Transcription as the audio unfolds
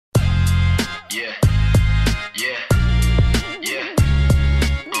Yeah, yeah, yeah.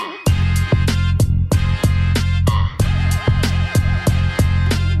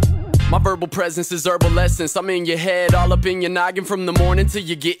 My verbal presence is herbal essence. I'm in your head, all up in your noggin from the morning till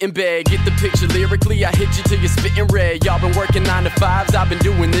you get in bed. Get the picture lyrically, I hit you till you're spitting red. Y'all been working 9 to 5s, I've been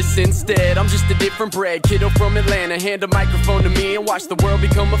doing this instead. I'm just a different bred kiddo from Atlanta. Hand a microphone to me and watch the world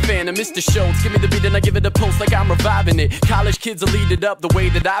become a fan of Mr. Schultz. Give me the beat and I give it a pulse like I'm reviving it. College kids will eat it up the way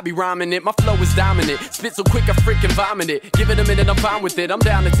that I be rhyming it. My flow is dominant, spit so quick I freaking vomit it. Give it a minute, I'm fine with it. I'm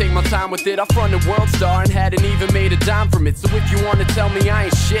down to take my time with it. I fronted World Star and hadn't even made a dime from it. So if you wanna tell me I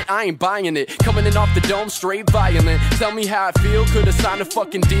ain't shit, I ain't buying it. Coming in off the dome, straight violent. Tell me how I feel, could've signed a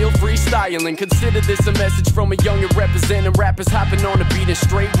fucking deal, freestyling. Consider this a message from a youngin' representing rappers hopping on the beat and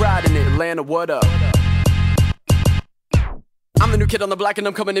straight riding it. Atlanta, what up? I'm the new kid on the block and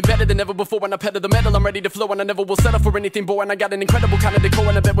I'm coming in better than ever before. When I pedal the metal, I'm ready to flow and I never will settle for anything, boy. And I got an incredible kind of decor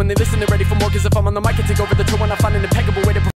and I bet when they listen they're ready for more. Cause if I'm on the mic I take over the tour and I find an impeccable way to